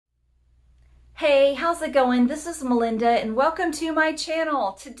Hey, how's it going? This is Melinda and welcome to my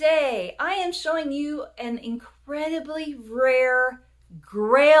channel. Today I am showing you an incredibly rare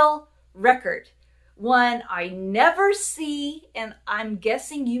Grail record. One I never see and I'm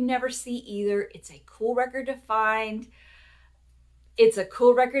guessing you never see either. It's a cool record to find. It's a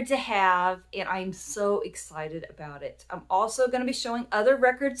cool record to have and I'm so excited about it. I'm also going to be showing other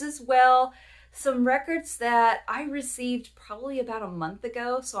records as well. Some records that I received probably about a month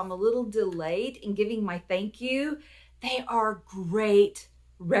ago, so I'm a little delayed in giving my thank you. They are great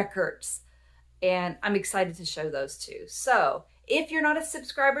records, and I'm excited to show those too. So if you're not a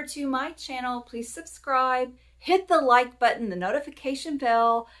subscriber to my channel, please subscribe, hit the like button, the notification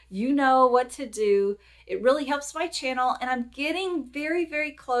bell. You know what to do. It really helps my channel, and I'm getting very,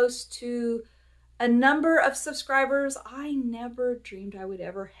 very close to a number of subscribers I never dreamed I would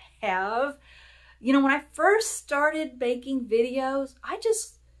ever have. You know, when I first started making videos,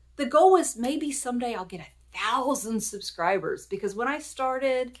 the goal was maybe someday I'll get 1,000 subscribers, because when I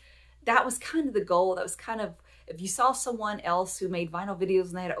started, that was kind of the goal. That was kind of, if you saw someone else who made vinyl videos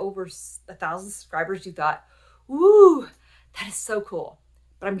and they had over 1,000 subscribers, you thought, woo, that is so cool.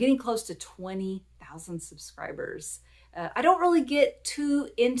 But I'm getting close to 20,000 subscribers. I don't really get too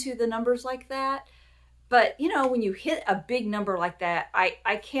into the numbers like that. But, you know, when you hit a big number like that,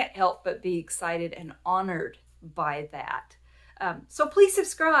 I can't help but be excited and honored by that. So please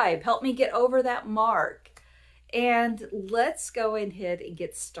subscribe. Help me get over that mark. And let's go ahead and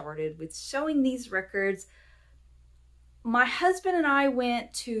get started with showing these records. My husband and I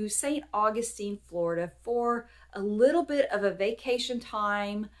went to St. Augustine, Florida for a little bit of a vacation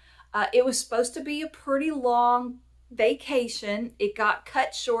time. It was supposed to be a pretty long vacation. It got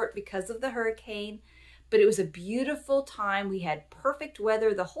cut short because of the hurricane. But it was a beautiful time. We had perfect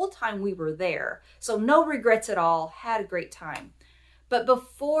weather the whole time we were there. So no regrets at all. Had a great time. But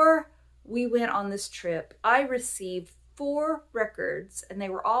before we went on this trip, I received 4 records, and they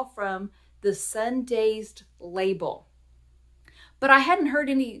were all from the Sun-Dazed label. But I hadn't heard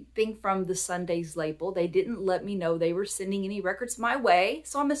anything from the Sun-Dazed label. They didn't let me know they were sending any records my way.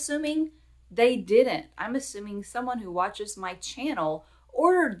 So I'm assuming they didn't. I'm assuming someone who watches my channel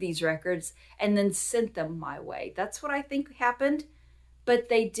ordered these records and then sent them my way. That's what I think happened, but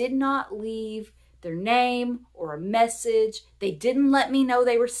they did not leave their name or a message. They didn't let me know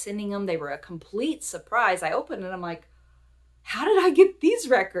they were sending them. They were a complete surprise. I opened it and I'm like, how did I get these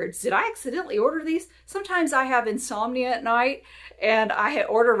records? Did I accidentally order these? Sometimes I have insomnia at night and I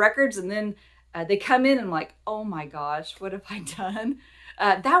order records and then they come in and I'm like, oh my gosh, what have I done?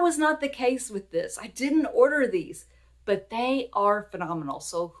 That was not the case with this. I didn't order these. But they are phenomenal.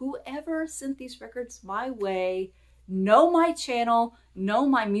 So whoever sent these records my way, know my channel, know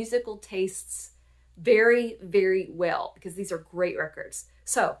my musical tastes very, very well, because these are great records.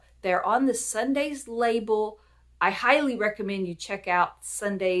 So they're on the Sun-Dazed label. I highly recommend you check out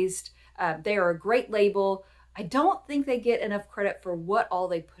Sun-Dazed. They are a great label. I don't think they get enough credit for what all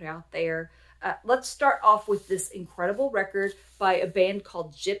they put out there. Let's start off with this incredible record by a band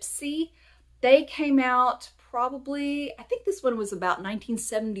called Gypsy. They came out probably, I think this one was about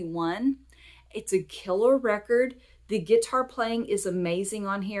 1971. It's a killer record. The guitar playing is amazing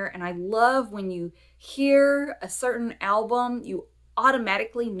on here. And I love when you hear a certain album, you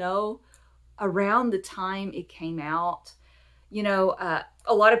automatically know around the time it came out. You know,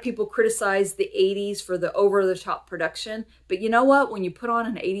 a lot of people criticize the 80s for the over-the-top production. But you know what? When you put on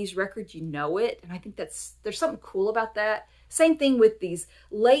an 80s record, you know it. And I think there's something cool about that. Same thing with these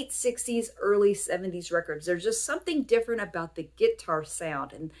late 60s, early 70s records. There's just something different about the guitar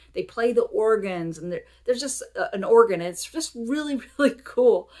sound, and they play the organs, and there's just an organ. It's just really, really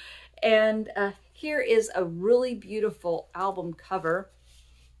cool. And here is a really beautiful album cover.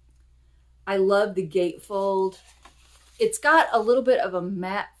 I love the gatefold. It's got a little bit of a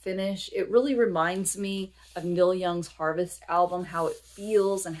matte finish. It really reminds me of Neil Young's Harvest album, how it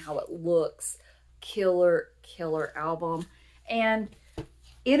feels and how it looks. Killer, killer album. And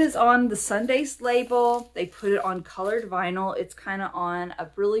it is on the Sun-Dazed label. They put it on colored vinyl. It's kind of on a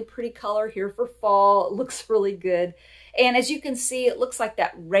really pretty color here for fall. It looks really good. And as you can see, it looks like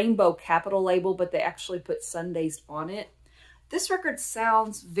that rainbow capital label, but they actually put Sun-Dazed on it. This record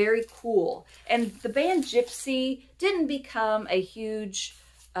sounds very cool. And the band Gypsy didn't become a huge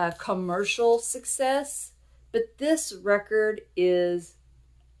commercial success, but this record is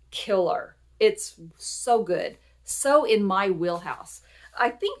killer. It's so good. So in my wheelhouse. I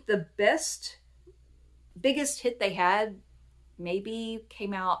think the biggest hit they had maybe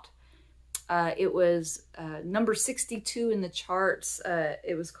came out, it was number 62 in the charts.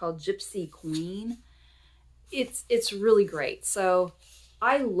 It was called Gypsy Queen. It's really great. So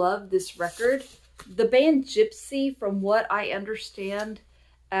I love this record. The band Gypsy, from what I understand,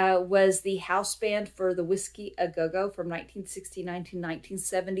 was the house band for the Whiskey A Go-Go from 1969 to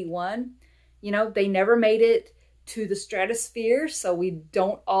 1971. You know, they never made it to the stratosphere, so we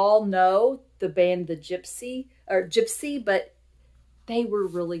don't all know the band The Gypsy, but they were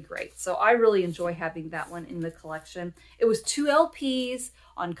really great. So I really enjoy having that one in the collection. It was 2 LPs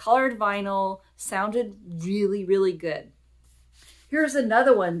on colored vinyl, sounded really, really good. Here's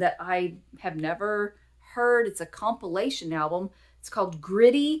another one that I have never heard. It's a compilation album. It's called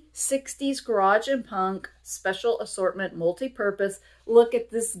Gritty 60s Garage and Punk Special Assortment Multi-Purpose. Look at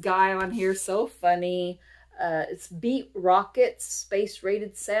this guy on here, so funny. It's Beat Rockets, Space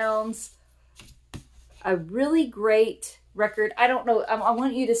Rated Sounds. A really great record. I don't know, I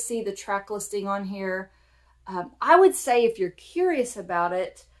want you to see the track listing on here. I would say if you're curious about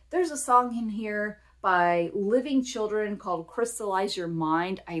it, there's a song in here by Living Children called Crystallize Your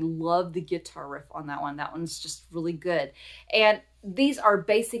Mind. I love the guitar riff on that one. That one's just really good. And these are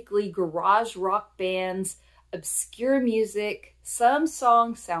basically garage rock bands, obscure music. Some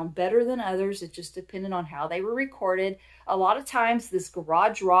songs sound better than others. It just depended on how they were recorded. A lot of times this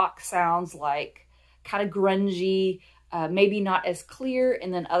garage rock sounds like kind of grungy, maybe not as clear,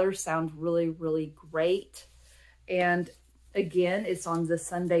 and then others sound really, really great. And again, it's on the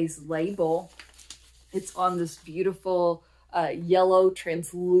Sundays label. It's on this beautiful yellow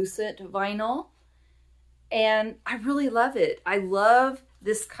translucent vinyl. And I really love it. I love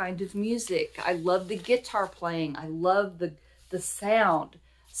this kind of music. I love the guitar playing. I love the sound.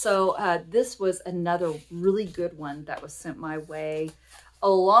 So this was another really good one that was sent my way.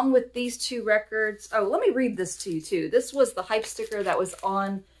 Along with these 2 records. Oh, let me read this to you too. This was the hype sticker that was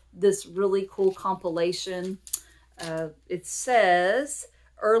on this really cool compilation. It says,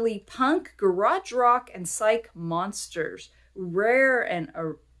 early punk, garage rock, and psych monsters. Rare and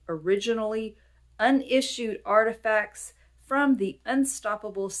originally unissued artifacts from the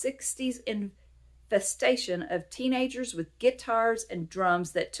unstoppable 60s infestation of teenagers with guitars and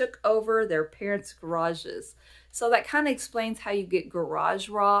drums that took over their parents' garages. So that kind of explains how you get garage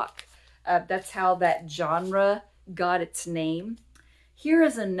rock. That's how that genre got its name. Here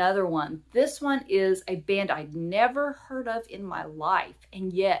is another one. This one is a band I'd never heard of in my life,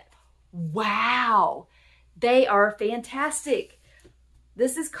 and yet, wow, they are fantastic.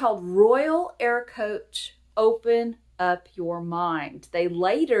 This is called Royal Air Coach, Open Up Your Mind. They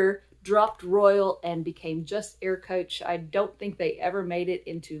later dropped Royal and became just Air Coach. I don't think they ever made it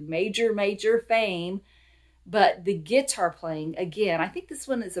into major fame, but the guitar playing, again, I think this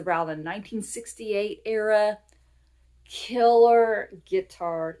one is around the 1968 era. Killer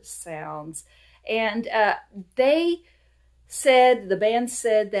guitar sounds. And the band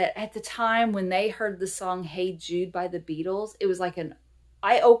said that at the time when they heard the song Hey Jude by the Beatles, it was like an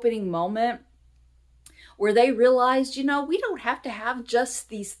eye-opening moment where they realized, you know, we don't have to have just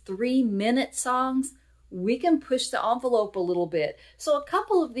these 3-minute songs. We can push the envelope a little bit. So a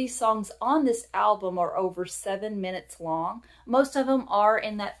couple of these songs on this album are over 7 minutes long. Most of them are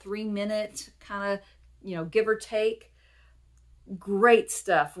in that 3-minute kind of, you know, give or take. Great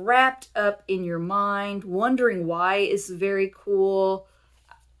stuff. Wrapped Up in Your Mind. Wondering Why is very cool.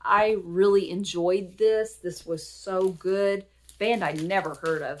 I really enjoyed this. This was so good. Band I never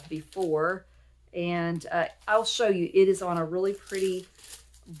heard of before. And I'll show you. It is on a really pretty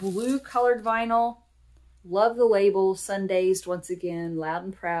blue colored vinyl. Love the label. Sundazed once again. Loud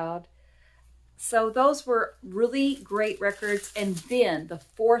and Proud. So those were really great records. And then the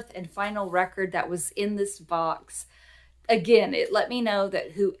 4th and final record that was in this box. Again, it let me know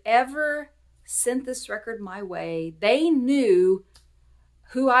that whoever sent this record my way, they knew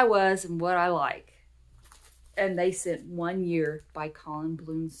who I was and what I like. And they sent One Year by Colin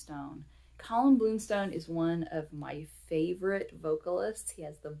Blunstone. Colin Blunstone is one of my favorite vocalists. He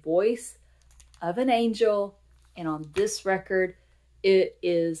has the voice of an angel. And on this record, it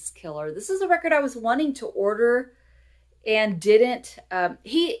is killer. This is a record I was wanting to order and didn't.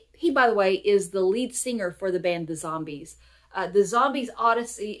 He, by the way, is the lead singer for the band The Zombies. The Zombies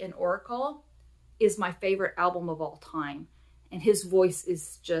Odyssey and Oracle is my favorite album of all time. And his voice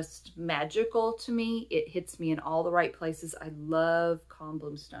is just magical to me. It hits me in all the right places. I love Colin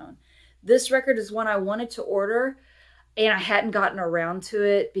Blunstone. This record is one I wanted to order, and I hadn't gotten around to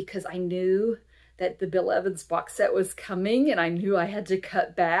it because I knew that the Bill Evans box set was coming, and I knew I had to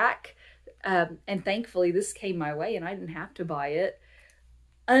cut back. And thankfully, this came my way, and I didn't have to buy it.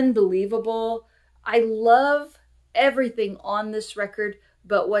 Unbelievable. I love everything on this record,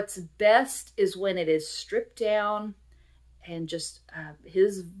 but what's best is when it is stripped down and just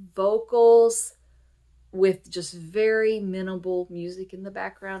his vocals with just very minimal music in the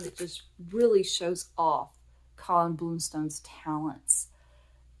background. It just really shows off Colin Blunstone's talents.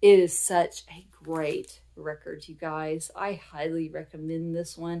 It is such a great record, you guys. I highly recommend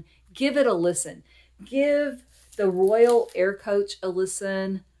this one. Give it a listen. Give the Royal Air Coach a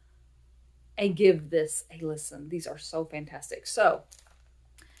listen and give this a listen. These are so fantastic. So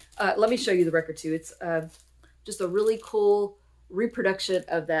let me show you the record too. It's just a really cool reproduction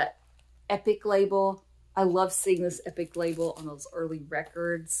of that Epic label. I love seeing this Epic label on those early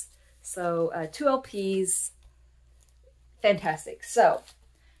records. So 2 LPs, fantastic. So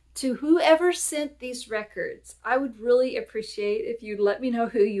to whoever sent these records, I would really appreciate if you'd let me know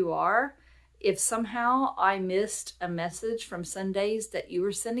who you are. If somehow I missed a message from Sundays that you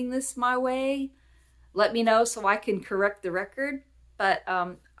were sending this my way, let me know so I can correct the record. But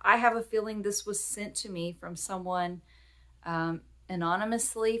I have a feeling this was sent to me from someone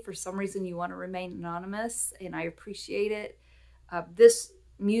anonymously. For some reason, you want to remain anonymous, and I appreciate it. This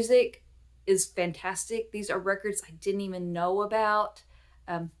music is fantastic. These are records I didn't even know about,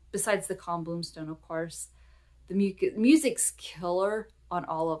 besides the Colin Blunstone, of course. The music's killer on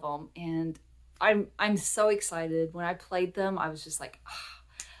all of them, and I'm so excited. When I played them, I was just like,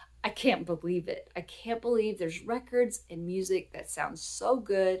 I can't believe it. I can't believe there's records and music that sounds so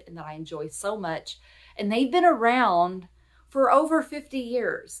good and that I enjoy so much. And they've been around for over 50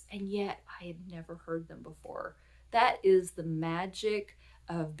 years, and yet I had never heard them before. That is the magic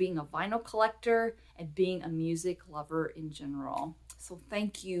of being a vinyl collector and being a music lover in general. So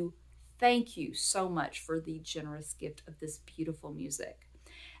thank you so much for the generous gift of this beautiful music.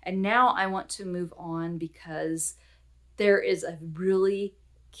 And now I want to move on because there is a really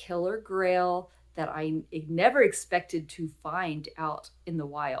killer grail that I never expected to find out in the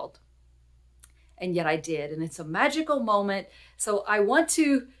wild. And yet I did, and it's a magical moment. So I want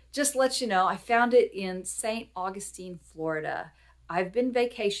to just let you know, I found it in St. Augustine, Florida. I've been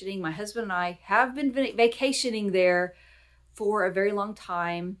vacationing. My husband and I have been vacationing there for a very long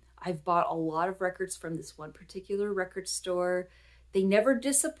time. I've bought a lot of records from this one particular record store. They never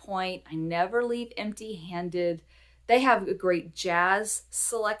disappoint. I never leave empty-handed. They have a great jazz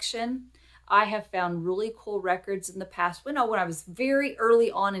selection. I have found really cool records in the past. When I was very early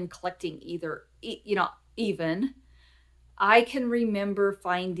on in collecting even, I can remember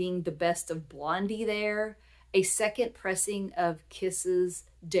finding the Best of Blondie there, a second pressing of Kiss's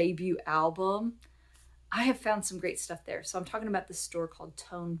debut album. I have found some great stuff there. So I'm talking about the store called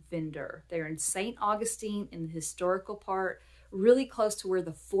Tone Vendor. They're in St. Augustine in the historical part, really close to where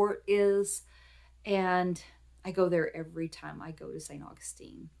the fort is. And I go there every time I go to St.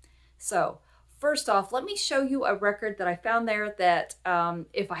 Augustine. So first off, let me show you a record that I found there that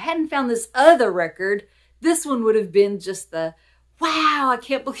if I hadn't found this other record, this one would have been just the, wow, I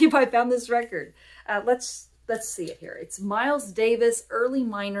can't believe I found this record. Let's see it here. It's Miles Davis, Early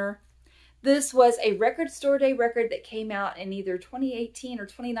Minor. This was a Record Store Day record that came out in either 2018 or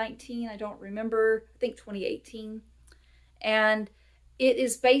 2019. I don't remember. I think 2018. And it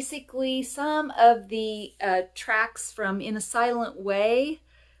is basically some of the tracks from In a Silent Way,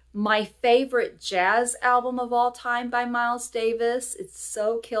 my favorite jazz album of all time by Miles Davis. It's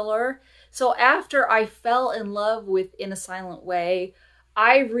so killer. So after I fell in love with In a Silent Way,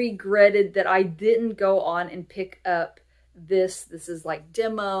 I regretted that I didn't go on and pick up this. This is like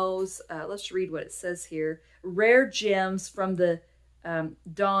demos. Let's read what it says here. Rare gems from the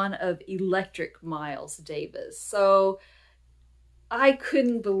dawn of electric Miles Davis. So I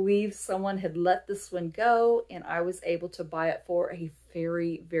couldn't believe someone had let this one go, and I was able to buy it for a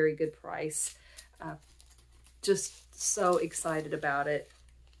very, very good price. Just so excited about it.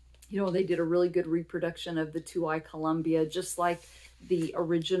 You know, they did a really good reproduction of the 2i Columbia, just like the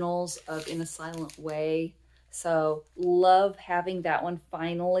originals of In a Silent Way. So love having that one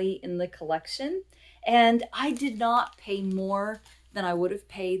finally in the collection. And I did not pay more than I would have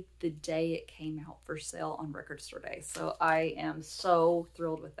paid the day it came out for sale on Record Store Day. So I am so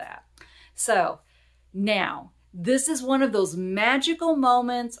thrilled with that. So now, this is one of those magical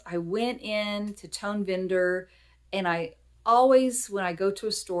moments. I went in to Tone Vendor, and I always, when I go to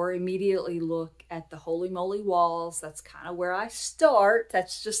a store, immediately look at the Holy Moly walls. That's kind of where I start.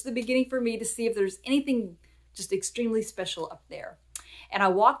 That's just the beginning for me to see if there's anything just extremely special up there. And I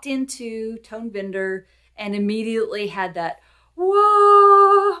walked into Tone Vendor and immediately had that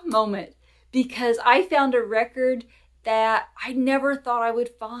whoa moment, because I found a record that I never thought I would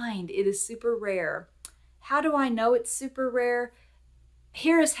find. It is super rare. How do I know it's super rare?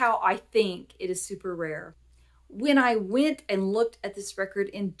 Here is how I think it is super rare. When I went and looked at this record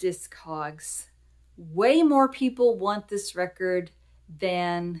in Discogs, way more people want this record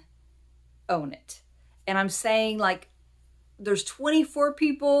than own it. And I'm saying like there's 24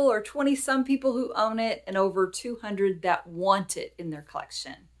 people or 20 some people who own it and over 200 that want it in their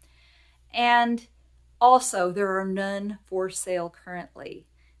collection. And also there are none for sale currently.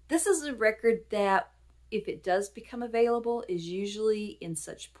 This is a record that if it does become available is usually in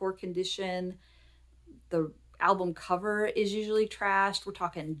such poor condition. The album cover is usually trashed. We're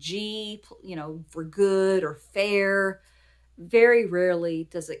talking G, you know, for good or fair. Very rarely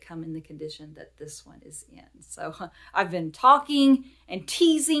does it come in the condition that this one is in. So I've been talking and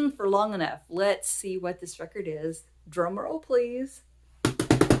teasing for long enough. Let's see what this record is. Drum roll, please.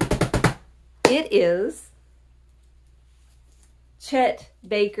 It is Chet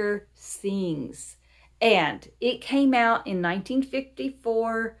Baker Sings. And it came out in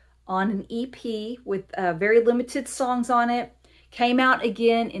 1954 on an EP with very limited songs on it. Came out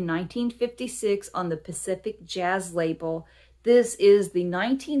again in 1956 on the Pacific Jazz label. This is the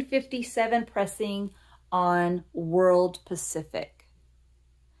 1957 pressing on World Pacific.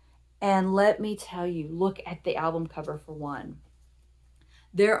 And let me tell you, look at the album cover for one.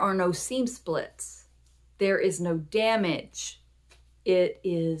 There are no seam splits. There is no damage. It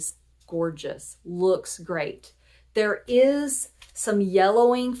is gorgeous. Looks great. There is some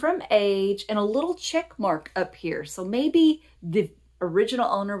yellowing from age and a little check mark up here. So maybe the original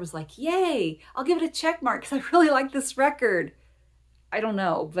owner was like, yay, I'll give it a check mark because I really like this record. I don't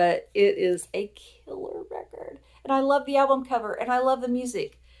know, but it is a killer record. And I love the album cover and I love the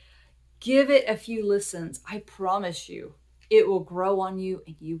music. Give it a few listens. I promise you, it will grow on you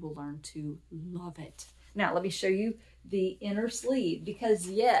and you will learn to love it. Now, let me show you the inner sleeve because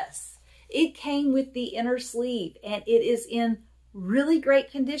yes, it came with the inner sleeve and it is in really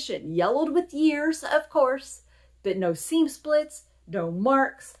great condition. Yellowed with years, of course, but no seam splits, no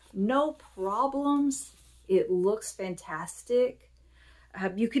marks, no problems. It looks fantastic.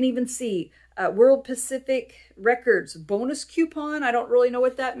 You can even see World Pacific Records bonus coupon. I don't really know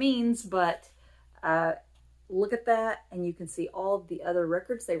what that means, but look at that. And you can see all of the other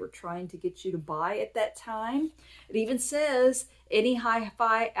records they were trying to get you to buy at that time. It even says any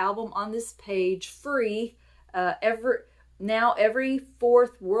hi-fi album on this page free. Every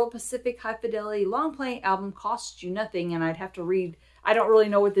fourth World Pacific High Fidelity long playing album costs you nothing. And I'd have to read, I don't really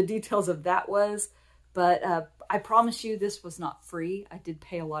know what the details of that was, but I promise you this was not free. I did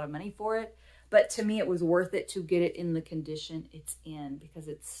pay a lot of money for it, but to me it was worth it to get it in the condition it's in because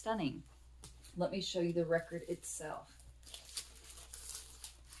it's stunning. Let me show you the record itself.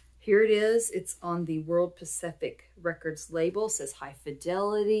 Here it is. It's on the World Pacific Records label. It says High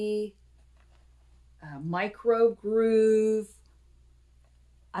Fidelity, Micro Groove.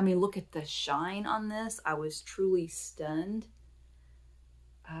 I mean, look at the shine on this. I was truly stunned.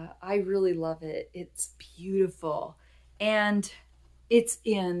 I really love it. It's beautiful. And it's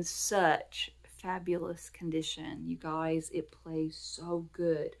in such fabulous condition. You guys, it plays so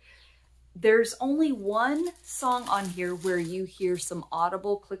good. There's only one song on here where you hear some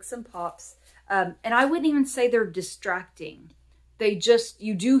audible clicks and pops. And I wouldn't even say they're distracting.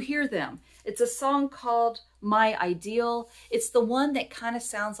 You do hear them. It's a song called My Ideal. It's the one that kind of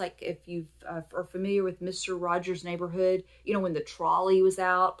sounds like if you are familiar with Mr. Rogers' Neighborhood, you know, when the trolley was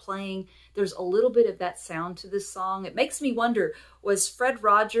out playing, there's a little bit of that sound to this song. It makes me wonder, was Fred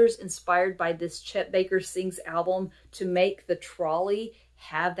Rogers inspired by this Chet Baker Sings album to make the trolley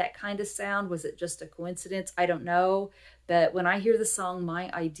have that kind of sound? Was it just a coincidence? I don't know. But when I hear the song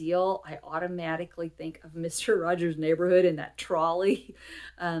My Ideal, I automatically think of Mr. Rogers' Neighborhood and that trolley.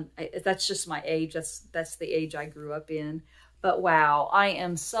 That's just my age. That's the age I grew up in. But wow, I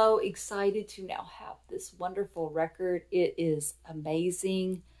am so excited to now have this wonderful record. It is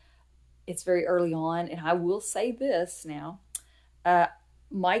amazing. It's very early on, and I will say this now.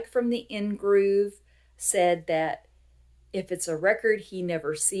 Mike from the In Groove said that if it's a record he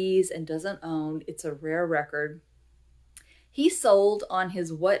never sees and doesn't own, it's a rare record. He sold on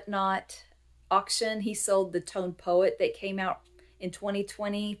his Whatnot auction. He sold the Tone Poet that came out in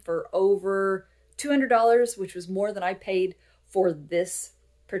 2020 for over $200, which was more than I paid for this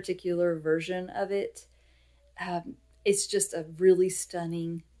particular version of it. It's just a really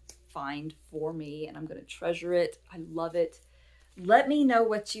stunning find for me, and I'm going to treasure it. I love it. Let me know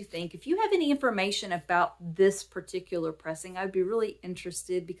what you think. If you have any information about this particular pressing, I'd be really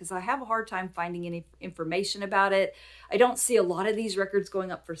interested because I have a hard time finding any information about it. I don't see a lot of these records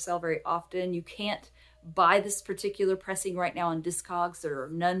going up for sale very often. You can't buy this particular pressing right now on Discogs. There are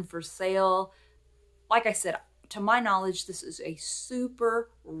none for sale. Like I said, to my knowledge, this is a super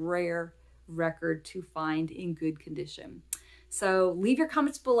rare record to find in good condition. So leave your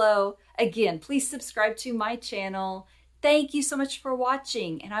comments below. Again, please subscribe to my channel. Thank you so much for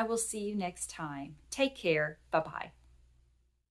watching, and I will see you next time. Take care. Bye-bye.